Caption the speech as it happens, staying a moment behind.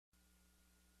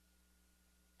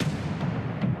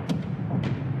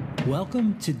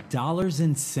Welcome to Dollars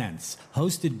and Cents,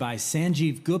 hosted by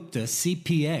Sanjiv Gupta,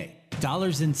 CPA.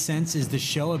 Dollars and Cents is the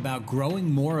show about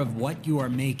growing more of what you are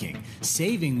making,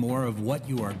 saving more of what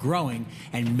you are growing,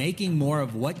 and making more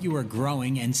of what you are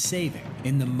growing and saving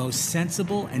in the most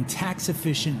sensible and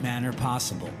tax-efficient manner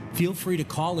possible. Feel free to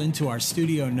call into our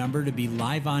studio number to be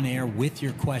live on air with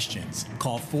your questions.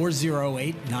 Call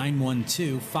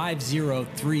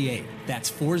 408-912-5038. That's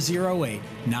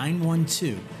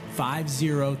 408-912-5038.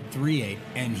 5038.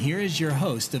 And here is your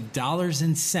host of Dollars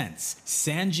and Cents,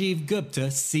 Sanjiv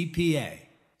Gupta, CPA.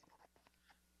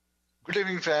 Good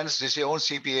evening, friends. This is your own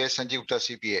CPA, Sanjiv Gupta,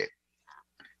 CPA.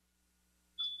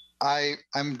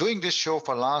 I'm doing this show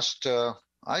for last,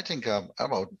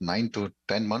 about 9 to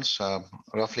 10 months,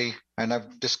 roughly. And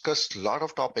I've discussed a lot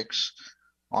of topics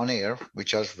on air,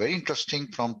 which are very interesting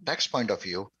from tax point of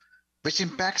view, which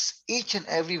impacts each and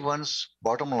everyone's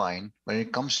bottom line when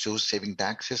it comes to saving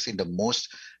taxes in the most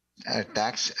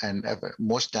tax and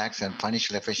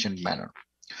financial efficient manner.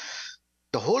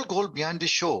 The whole goal behind this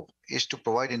show is to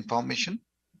provide information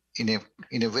in a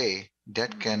way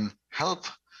that can help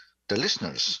the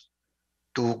listeners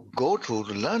to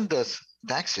learn the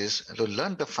taxes, to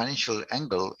learn the financial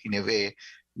angle in a way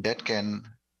that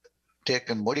they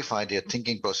can modify their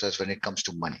thinking process when it comes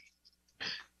to money.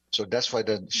 So that's why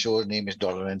the show name is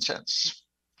Dollar and Cents.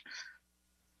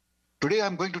 Today,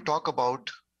 I'm going to talk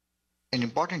about an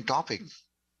important topic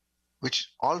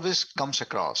which always comes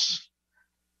across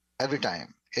every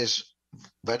time, is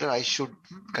whether I should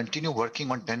continue working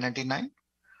on 1099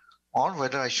 or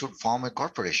whether I should form a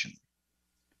corporation.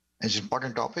 It's an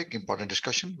important topic, important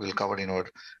discussion. We'll cover in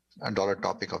our dollar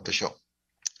topic of the show.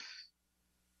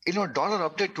 In our dollar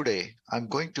update today, I'm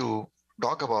going to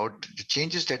talk about the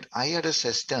changes that IRS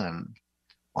has done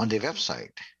on their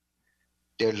website.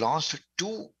 They launched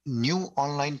 2 new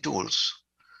online tools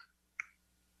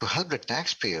to help the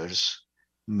taxpayers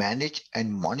manage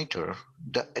and monitor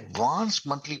the advanced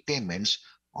monthly payments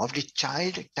of the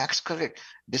child tax credit.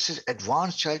 This is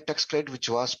advanced child tax credit, which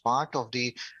was part of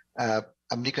the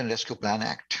American Rescue Plan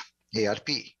Act, ARP.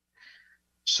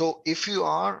 So if you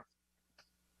are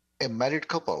a married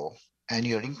couple and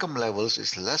your income levels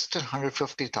is less than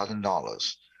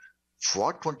 $150,000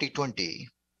 for 2020,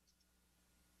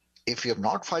 if you have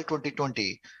not filed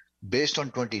 2020 based on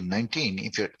 2019,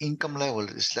 if your income level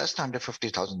is less than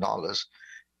 $150,000,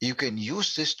 you can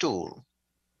use this tool,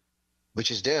 which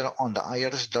is there on the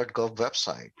irs.gov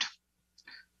website.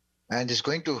 And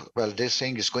they're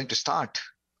saying it's going to start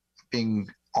being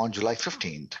on July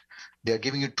 15th. They're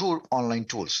giving you 2 online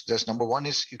tools. There's number one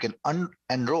is you can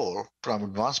enroll from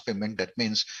advance payment. That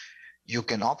means you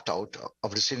can opt out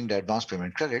of receiving the advance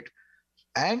payment credit.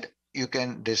 And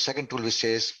the second tool which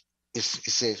says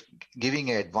is giving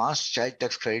an advanced child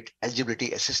tax credit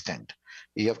eligibility assistant.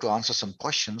 You have to answer some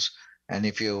questions. And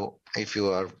if you're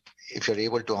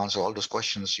able to answer all those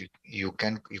questions, you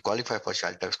qualify for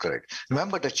child tax credit.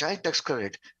 Remember, the child tax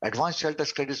credit, advanced child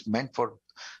tax credit, is meant for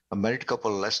a married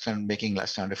couple making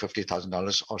less than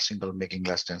 $150,000 or single making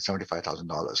less than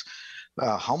 $75,000.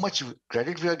 How much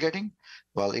credit we are getting?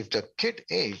 Well, if the kid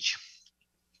age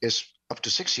is up to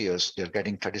 6 years, they're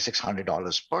getting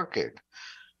 $3,600 per kid.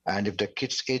 And if the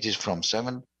kid's age is from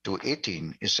 7 to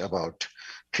 18, it's about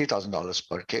 $3,000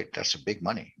 per kid. That's a big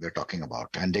money we're talking about.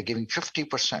 And they're giving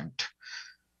 50%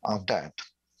 of that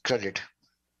credit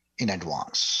in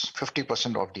advance,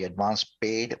 50% of the advance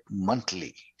paid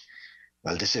monthly.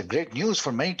 Well, this is great news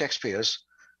for many taxpayers,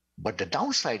 but the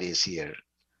downside is here.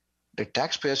 The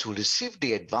taxpayers who receive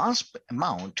the advance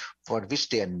amount for which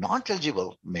they are not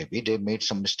eligible, maybe they made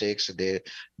some mistakes, they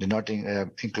did not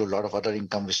include a lot of other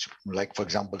income, which, like, for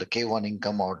example, the K1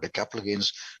 income or the capital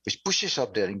gains, which pushes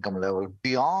up their income level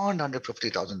beyond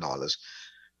 $150,000.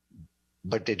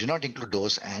 But they did not include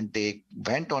those, and they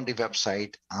went on the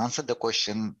website, answered the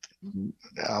question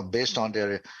based on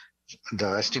the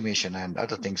estimation and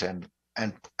other things, and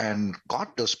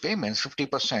got those payments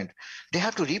 50%. They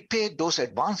have to repay those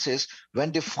advances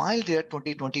when they file their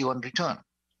 2021 return.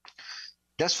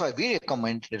 That's why we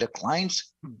recommend that the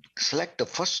clients select the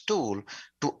first tool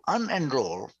to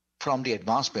unenroll from the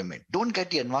advance payment. Don't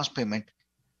get the advance payment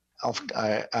of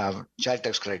child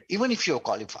tax credit, even if you're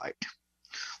qualified.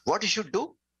 What you should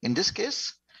do in this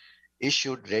case, you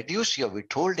should reduce your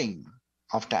withholding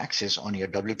of taxes on your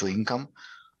W-2 income,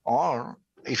 or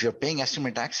if you're paying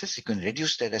estimated taxes, you can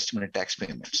reduce that estimated tax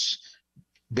payments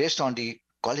based on the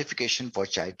qualification for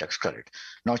child tax credit.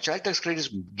 Now, child tax credit is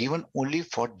given only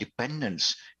for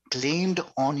dependents claimed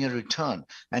on your return,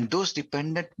 and those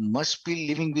dependents must be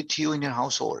living with you in your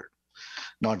household.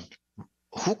 Now,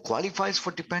 who qualifies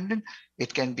for dependent?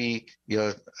 It can be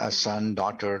your son,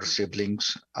 daughter,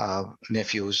 siblings,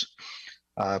 nephews,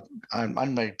 and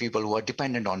unmarried people who are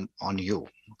dependent on you.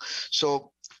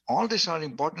 So all these are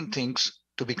important things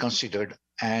to be considered.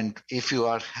 And if you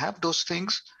have those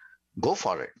things, go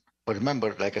for it. But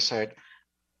remember, like I said,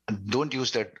 don't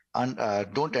use that.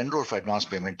 Don't enroll for advance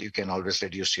payment. You can always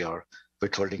reduce your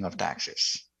withholding of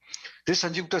taxes. This is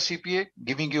Sanjiv Gupta CPA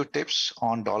giving you tips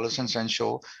on dollars and cents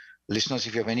show. Listeners,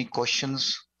 if you have any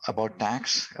questions about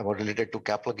tax, about related to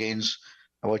capital gains,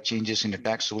 about changes in the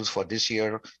tax rules for this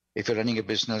year, if you're running a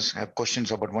business, have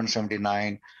questions about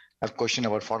 179, have questions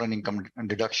about foreign income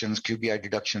deductions, QBI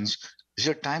deductions, this is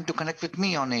your time to connect with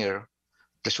me on air.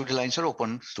 The studio lines are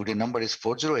open. Studio number is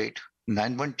 408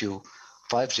 912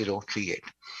 5038.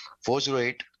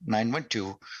 408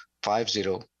 912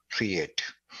 5038.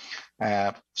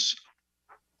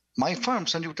 My firm,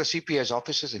 Sanjiv Gupta CPA, has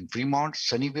offices in Fremont,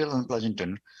 Sunnyvale, and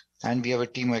Pleasanton, and we have a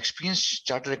team of experienced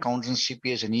chartered accountants,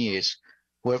 CPAs, and EAs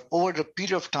who have, over the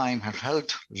period of time, have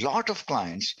helped a lot of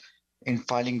clients in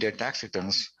filing their tax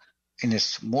returns in a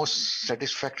most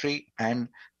satisfactory and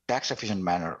tax-efficient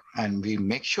manner. And we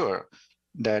make sure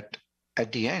that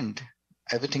at the end,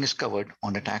 everything is covered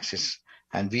on the taxes,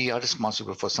 and we are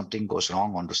responsible for something goes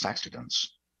wrong on those tax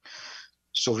returns.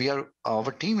 So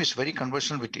our team is very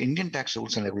conversant with Indian tax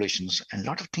rules and regulations, and a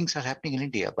lot of things are happening in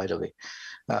India, by the way.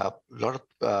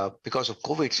 Because of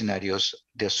COVID scenarios,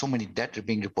 there's so many debt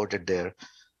being reported there.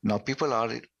 Now people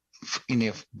are in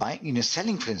a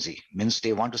selling frenzy, means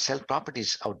they want to sell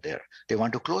properties out there. They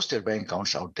want to close their bank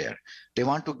accounts out there. They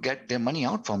want to get their money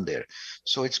out from there.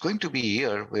 So it's going to be a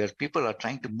year where people are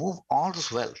trying to move all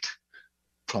this wealth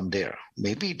from there.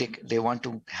 Maybe they want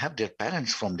to have their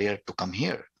parents from there to come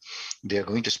here. They are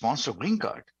going to sponsor a green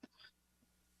card,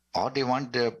 or they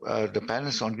want the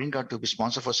parents on green card to be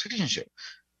sponsored for citizenship.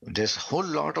 There's a whole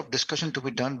lot of discussion to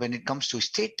be done when it comes to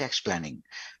estate tax planning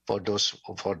for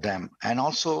them. And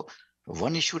also,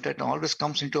 one issue that always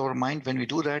comes into our mind when we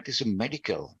do that is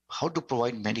medical, how to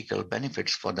provide medical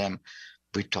benefits for them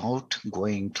without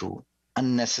going through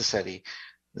unnecessary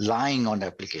lying on the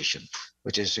application,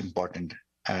 which is important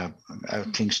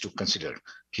things to consider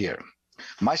here.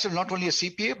 Myself, not only a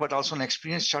CPA, but also an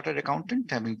experienced chartered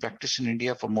accountant, having practiced in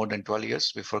India for more than 12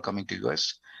 years before coming to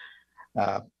US.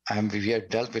 We have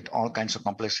dealt with all kinds of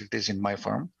complexities in my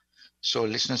firm. So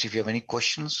listeners, if you have any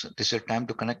questions, this is your time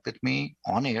to connect with me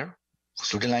on air.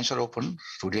 Studio lines are open.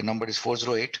 Studio number is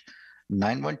 408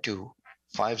 912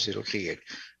 5038.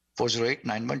 408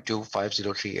 912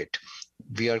 5038.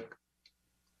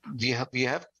 We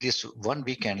have this one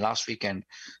weekend, last weekend,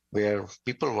 where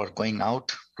people were going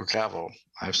out to travel.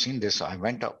 I've seen this. I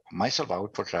went myself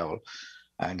out for travel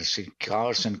and see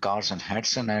cars and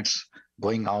hats and hats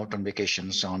going out on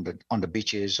vacations on the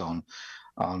beaches, on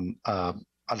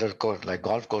other course like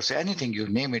golf course, anything you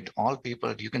name it. All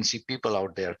people, you can see people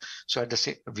out there. So at the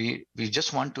same, we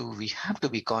have to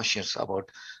be cautious about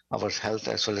our health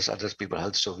as well as other people's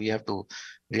health. So we have to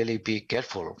really be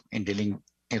careful in dealing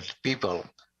with people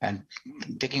and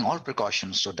taking all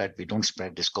precautions so that we don't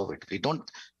spread this COVID.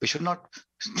 We should not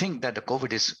think that the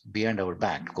COVID is behind our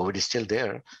back. COVID is still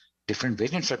there. Different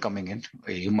variants are coming in.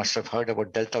 You must have heard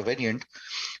about Delta variant.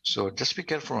 So just be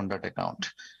careful on that account.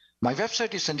 My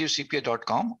website is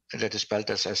sanjivcpa.com. That is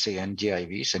spelled as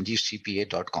SANJIV,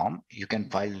 sanjivcpa.com. You can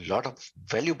find a lot of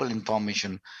valuable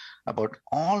information about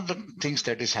all the things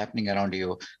that is happening around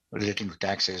you relating to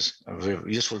taxes,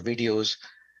 useful videos.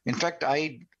 In fact,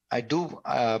 I do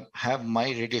have my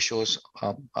radio shows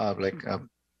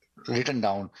written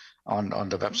down on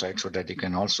the website so that you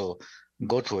can also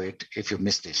go through it if you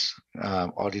missed this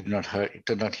or did not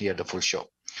hear the full show.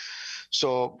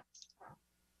 So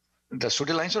the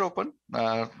studio lines are open.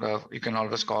 You can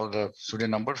always call the studio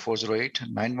number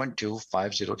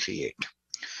 408-912-5038.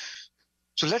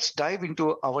 So let's dive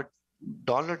into our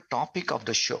dollar topic of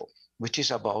the show, which is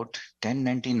about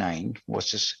 1099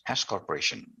 versus S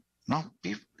corporation. Now,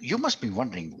 you must be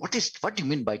wondering, what do you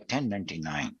mean by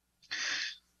 1099?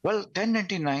 Well,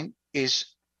 1099 is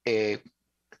a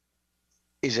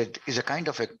kind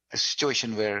of a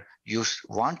situation where you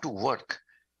want to work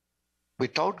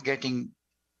without getting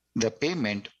the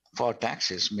payment for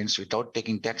taxes, means without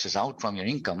taking taxes out from your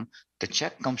income. The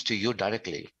check comes to you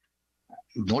directly.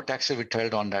 No taxes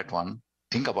withheld on that one.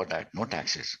 Think about that, no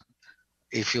taxes.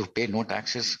 If you pay no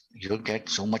taxes, you'll get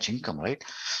so much income, right?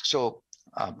 So,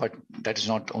 but that is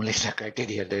not only the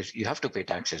criteria. You have to pay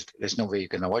taxes. There's no way you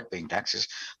can avoid paying taxes.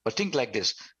 But think like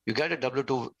this: you get a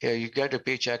W-2, you get a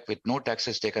paycheck with no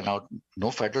taxes taken out,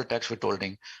 no federal tax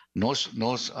withholding, no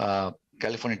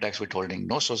California tax withholding,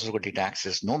 no Social Security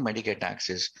taxes, no Medicare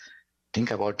taxes.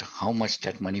 think about how much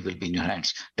that money will be in your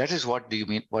hands. That is what do you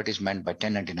mean? What is meant by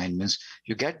 1099 means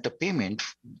you get the payment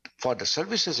for the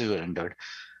services you rendered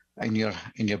in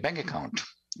your bank account.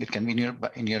 It can be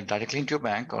in your directly into your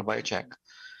bank or by a check,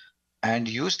 and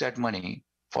use that money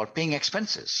for paying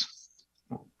expenses.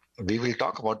 We will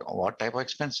talk about what type of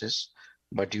expenses,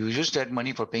 but you use that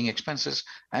money for paying expenses,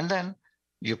 and then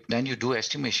you do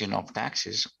estimation of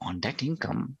taxes on that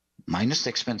income minus the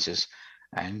expenses,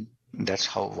 and that's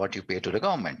how what you pay to the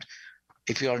government.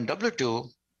 If you are on W-2,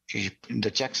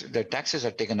 the taxes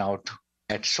are taken out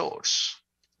at source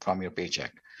from your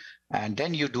paycheck, and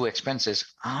then you do expenses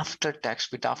after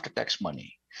tax with after tax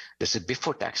money. This is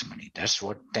before tax money. That's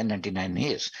what 1099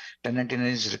 is.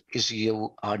 1099 is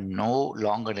you are no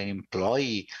longer an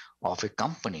employee of a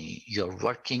company. You're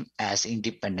working as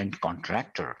independent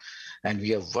contractor. And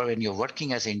when you're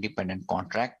working as an independent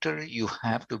contractor, you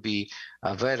have to be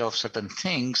aware of certain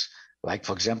things. Like,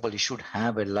 for example, you should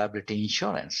have a liability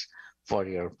insurance for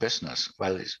your business.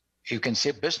 Well, you can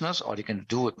say business, or you can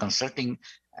do a consulting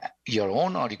your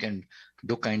own, or you can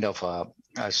do kind of a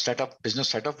business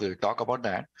setup. We'll talk about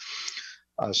that.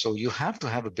 So you have to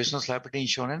have a business liability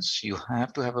insurance. You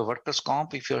have to have a workers'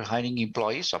 comp if you're hiring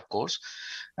employees, of course.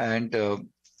 And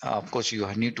of course, you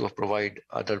need to provide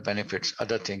other benefits,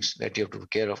 other things that you have to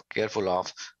be careful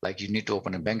of, like you need to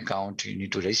open a bank account, you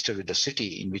need to register with the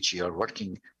city in which you are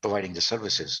working, providing the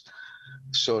services.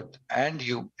 So, and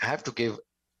you have to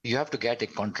get a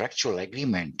contractual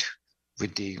agreement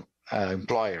with the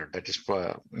employer that is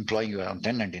employing you on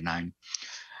 1099.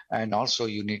 And also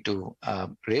you need to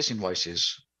raise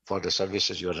invoices for the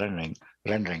services you're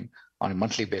rendering on a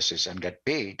monthly basis and get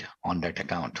paid on that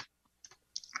account.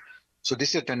 So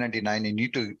this is 1099. You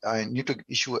need to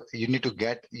issue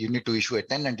a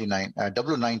 1099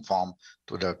 W9 form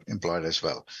to the employer as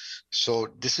well. So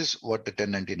this is what the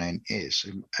 1099 is.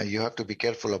 You have to be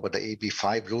careful about the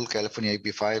AB5 rule, California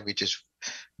AB5,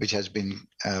 which has been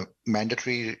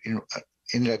mandatory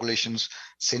in regulations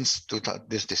since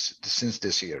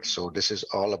this year. So this is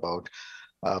all about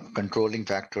controlling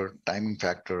factor, timing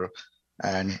factor,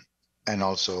 and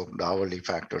also the hourly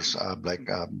factors, like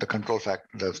the control factor,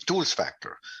 the tools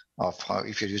factor of how,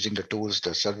 if you're using the tools,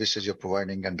 the services you're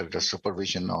providing under the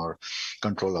supervision or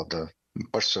control of the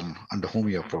person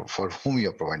for whom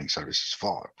you're providing services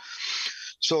for.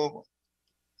 So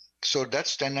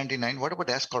that's 1099. What about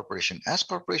S corporation? S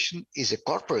corporation is a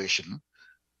corporation,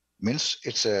 means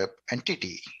it's a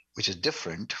entity which is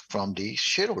different from the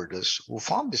shareholders who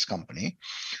formed this company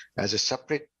as a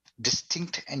separate,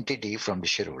 distinct entity from the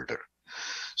shareholder.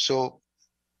 So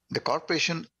the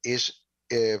corporation is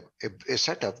a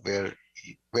setup where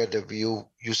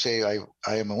you say,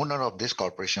 I am owner of this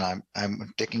corporation.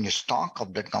 I'm taking a stock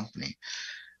of that company.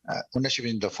 Ownership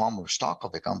in the form of stock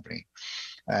of a company,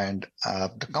 and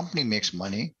the company makes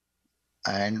money.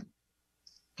 And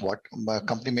what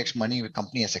company makes money?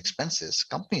 Company has expenses.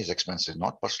 Company has expenses,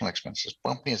 not personal expenses.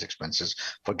 Company has expenses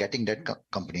for getting that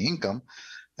company income.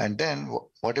 And then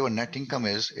whatever net income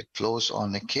is, it flows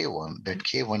on a K1. That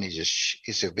K1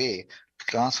 is a way to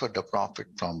transfer the profit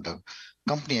from the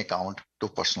company account to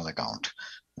personal account.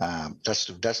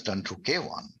 That's done through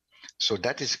K1. So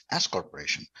that is S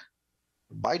corporation.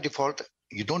 By default,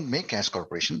 you don't make S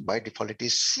corporation. By default, it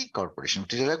is C corporation,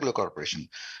 which is a regular corporation.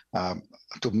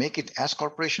 To make it S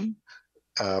corporation,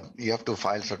 you have to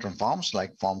file certain forms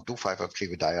like Form 2553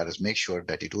 with IRS. Make sure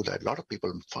that you do that. A lot of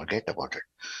people forget about it.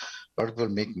 A lot of people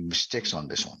make mistakes on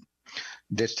this one.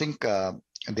 They think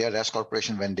they are S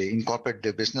corporation when they incorporate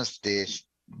their business.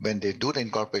 When they do the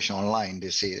incorporation online, they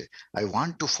say, I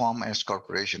want to form S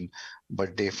corporation,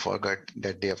 but they forgot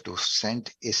that they have to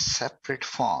send a separate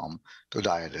form to the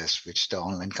IRS, which the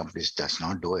online companies does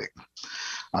not do it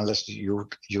unless you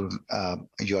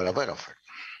are aware of it.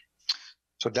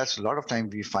 So that's a lot of time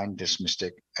we find this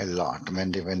mistake a lot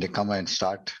when they come and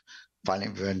start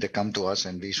filing. When they come to us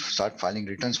and we start filing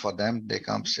returns for them,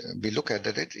 we look at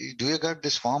it. Do you got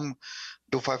this form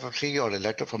 2553 or a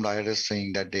letter from the IRS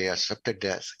saying that they accepted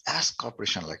as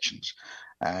corporation elections?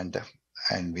 And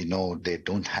we know they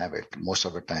don't have it. Most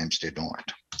of the times they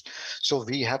don't. So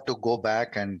we have to go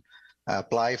back and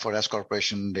apply for S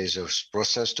corporation. There's a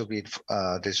process to be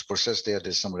there's process there.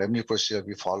 There's some revenue procedure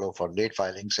we follow for late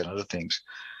filings and other things.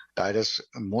 The IRS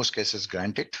in most cases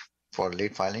grant it for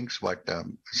late filings, but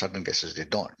in certain cases they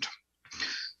don't.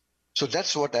 So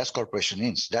that's what S corporation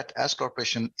is. That S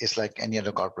corporation is like any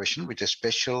other corporation with a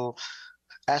special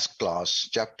S clause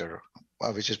chapter,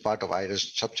 which is part of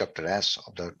IRS subchapter S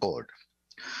of the code.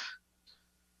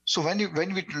 So when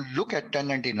we look at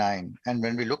 1099 and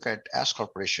when we look at S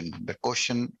corporation, the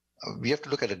question, we have to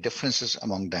look at the differences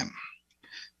among them.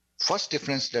 First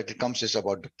difference that it comes is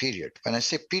about the period. When I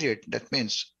say period, that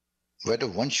means whether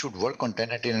one should work on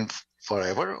 1099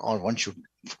 forever or when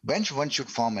one should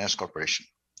form an S corporation.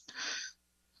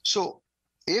 So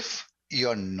if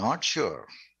you're not sure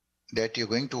that you're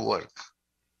going to work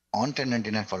on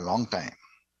 1099 for a long time,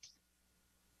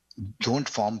 don't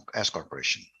form S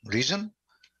corporation. Reason?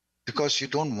 Because you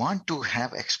don't want to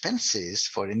have expenses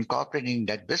for incorporating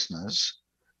that business.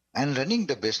 And running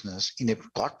the business in a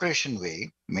corporation way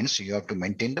means you have to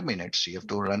maintain the minutes, you have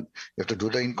to do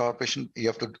the incorporation, you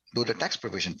have to do the tax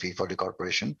provision fee for the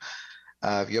corporation,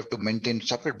 you have to maintain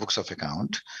separate books of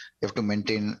account, you have to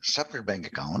maintain separate bank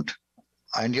account,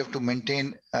 and you have to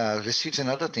maintain receipts and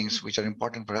other things which are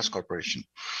important for us corporation.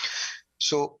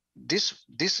 So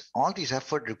all these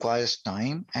effort requires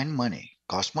time and money,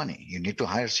 cost money. You need to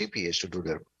hire CPAs to do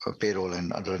their payroll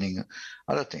and running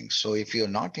other things. So if you're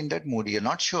not in that mood, you're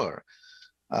not sure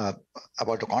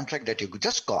about the contract that you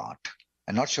just got,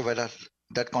 and not sure whether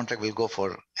that contract will go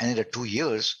for another 2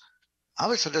 years, I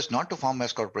would suggest not to form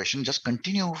S corporation. Just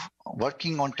continue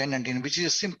working on 1099, which is a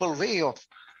simple way of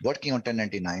working on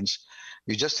 1099s.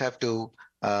 You just have to,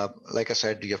 like I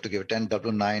said, you have to give a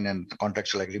 10W9 and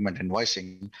contractual agreement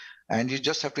invoicing, and you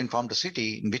just have to inform the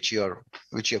city in which you're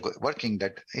working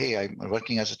that, hey, I'm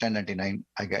working as a 1099.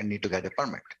 I need to get a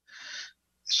permit.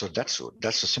 So that's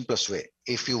the simplest way.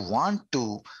 If you want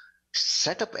to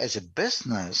set up as a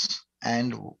business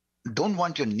and don't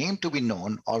want your name to be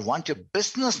known or want your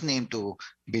business name to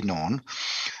be known,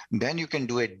 then you can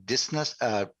do a business,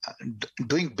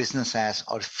 doing business as,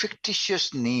 or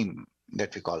fictitious name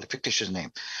that we call it, fictitious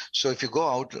name. So if you go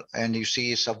out and you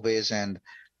see Subways and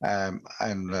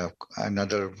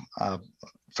other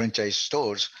franchise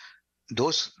stores,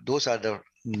 those are the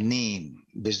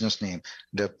business name.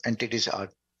 The entity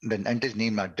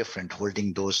name are different,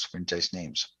 holding those franchise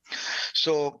names.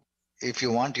 So if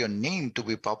you want your name to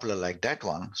be popular like that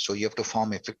one, so you have to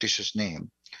form a fictitious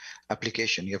name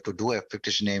application. You have to do a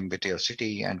fictitious name with your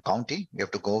city and county. You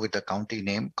have to go with the county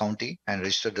name, and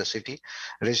register the city,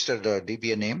 register the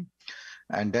DBA name,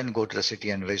 and then go to the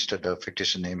city and register the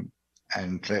fictitious name,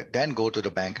 and then go to the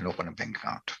bank and open a bank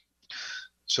account.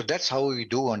 So that's how we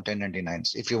do on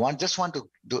 1099s. If you just want to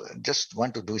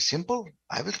do simple,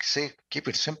 I will say keep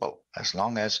it simple. As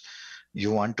long as you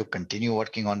want to continue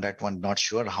working on that one, not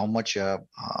sure how much,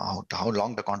 how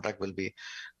long the contract will be,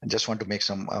 and just want to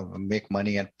make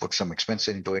money and put some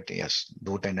expenses into it, yes,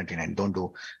 do 1099. Don't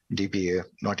do DBA,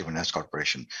 not even S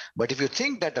corporation. But if you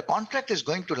think that the contract is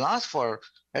going to last for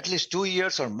at least 2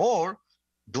 years or more,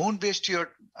 don't waste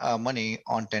your money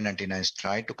on 1099s.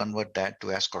 Try to convert that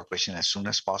to S corporation as soon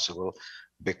as possible,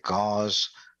 because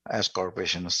S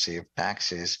corporations save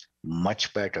taxes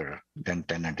much better than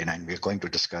 1099. We're going to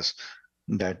discuss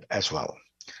that as well.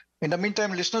 In the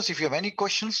meantime, listeners, if you have any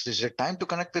questions, this is a time to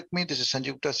connect with me. This is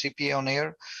Sanjiv Gupta, CPA on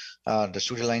air. The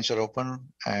studio lines are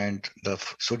open, and the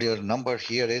studio number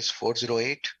here is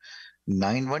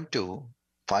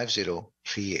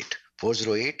 408-912-5038.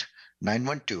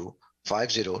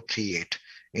 408-912-5038.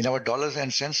 In our dollars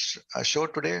and cents show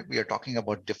today, we are talking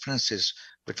about differences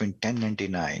between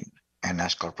 1099 and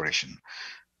S corporation.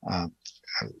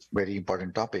 Very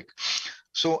important topic.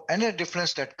 So another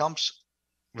difference that comes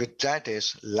with that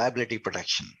is liability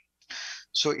protection.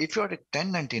 So if you're at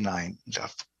 1099,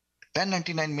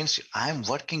 1099 means I'm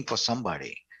working for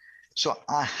somebody. So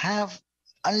I have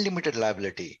unlimited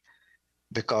liability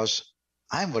because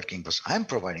I'm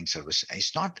providing service. I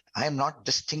am not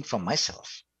distinct from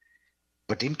myself.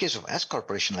 But in case of S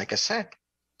corporation, like I said,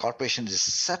 corporation is a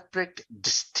separate,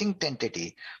 distinct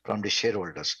entity from the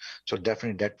shareholders. So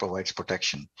definitely that provides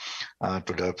protection to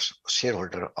the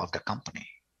shareholder of the company.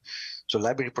 So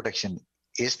liability protection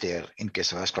is there in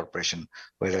case of S corporation,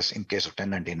 whereas in case of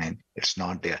 1099, it's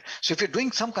not there. So if you're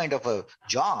doing some kind of a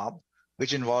job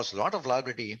which involves a lot of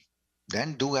liability,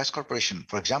 then do S corporation.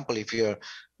 For example, if you're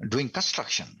doing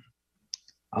construction,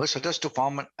 I would suggest to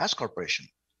form an S corporation,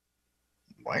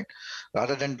 right?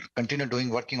 Rather than continue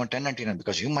working on 1099,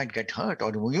 because you might get hurt,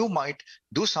 or you might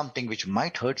do something which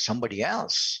might hurt somebody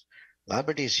else.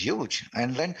 Liability is huge.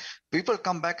 And then people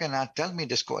come back and tell me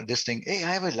this thing, hey,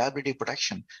 I have a liability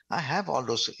protection. I have all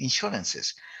those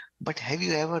insurances. But have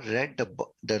you ever read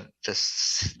the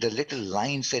little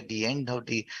lines at the end of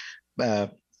the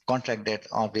contract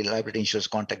of the liability insurance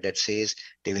contract that says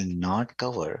they will not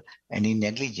cover any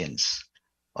negligence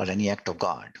or any act of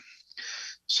God?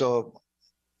 So,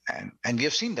 and we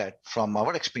have seen that from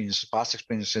our past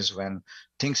experiences, when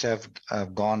things have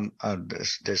gone,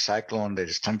 there's cyclone, there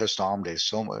is thunderstorm, there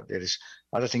is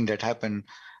other thing that happened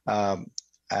that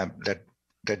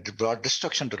brought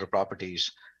destruction to the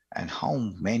properties. and how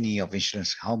many of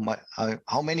insurance,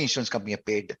 how many insurance company have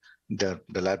paid the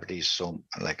liabilities. So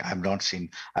like I've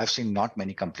seen not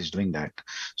many companies doing that.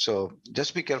 So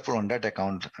just be careful on that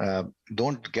account.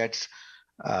 Don't get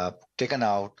taken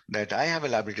out that I have a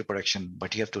liability protection,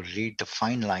 but you have to read the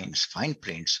fine lines, fine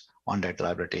prints on that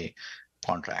liability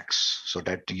contracts so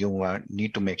that you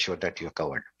need to make sure that you're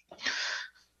covered.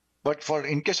 But for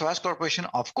in case of S corporation,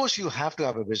 of course you have to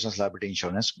have a business liability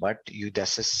insurance, but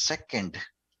that's a second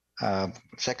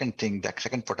thing, that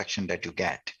second protection that you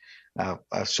get.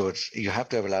 So you have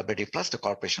to have a liability, plus the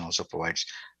corporation also provides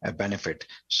a benefit.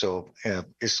 So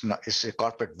it's a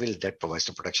corporate will that provides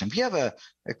the protection. We have a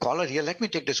caller here. Let me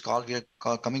take this call. We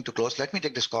are coming to close. Let me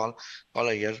take this caller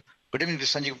here. Good evening,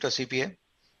 Sanjiv Gupta, CPA.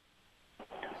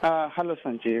 Hello,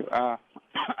 Sanjiv.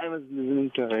 I was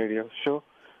listening to a radio show.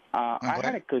 I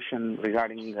had a question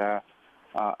regarding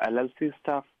LLC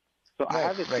stuff. So I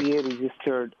have a CA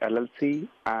registered LLC,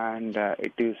 and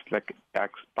it is like a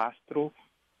tax pass-through,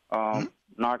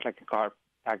 not like a corp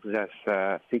tax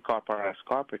as C Corp or S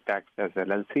Corp. It tax as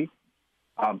LLC.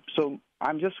 So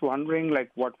I'm just wondering, like,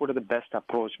 what would be the best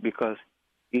approach? Because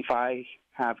if I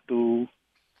have to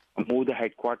move the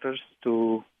headquarters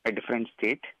to a different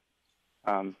state,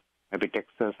 maybe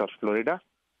Texas or Florida,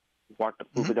 what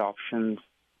would be the options,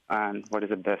 and what is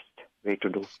the best way to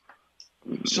do?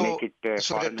 Make it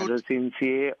for an LLC in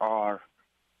CA,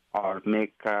 or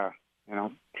make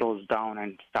close down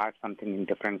and start something in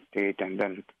different state, and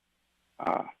then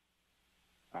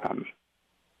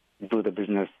do the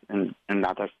business in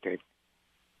another state.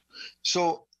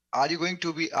 So are you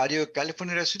a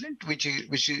California resident? Are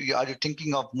you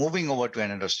thinking of moving over to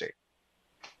another state?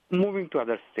 Moving to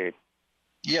other state.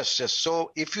 Yes.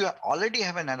 So if you already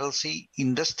have an LLC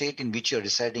in the state in which you're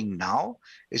residing now,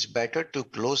 it's better to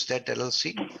close that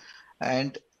LLC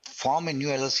and form a new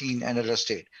LLC in another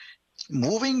state.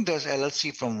 Moving this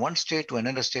LLC from one state to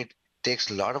another state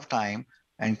takes a lot of time,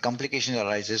 and complications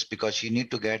arises because you need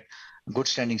to get good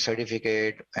standing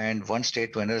certificate, and one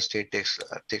state to another state takes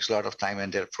a lot of time,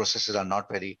 and their processes are not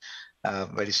very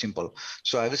simple.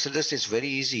 So I would suggest it's very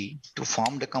easy to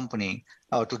form the company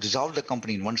or to dissolve the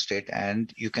company in one state,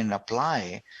 and you can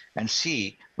apply and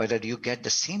see whether you get the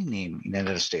same name in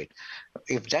another state.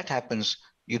 If that happens,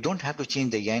 you don't have to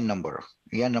change the EIN number.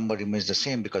 EIN number remains the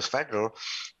same because federal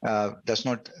does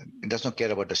not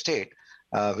care about the state,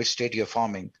 which state you're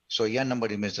forming. So EIN number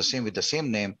remains the same with the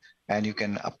same name, and you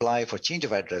can apply for change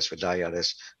of address with the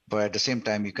IRS. But at the same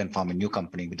time, you can form a new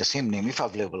company with the same name if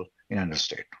available in another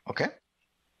state. Okay.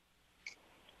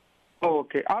 Oh,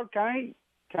 okay. Or can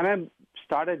I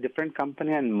start a different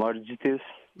company and merge this?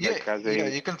 Yeah,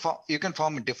 you can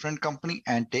form a different company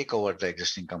and take over the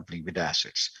existing company with the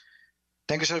assets.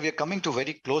 Thank you, sir. We are coming to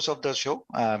very close of the show.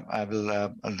 I will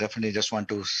I'll definitely just want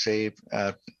to say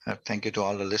thank you to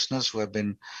all the listeners who have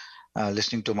been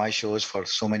listening to my shows for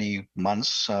so many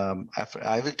months.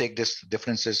 I will take this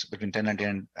differences between 1090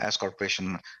 and S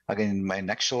Corporation again in my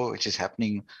next show, which is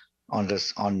happening on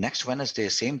next Wednesday,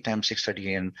 same time,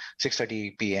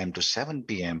 6:30 p.m. to 7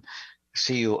 p.m.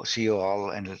 See you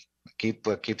all, and keep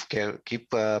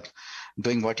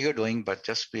doing what you're doing, but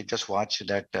just watch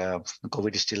that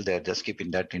COVID is still there. Just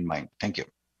keeping that in mind. Thank you.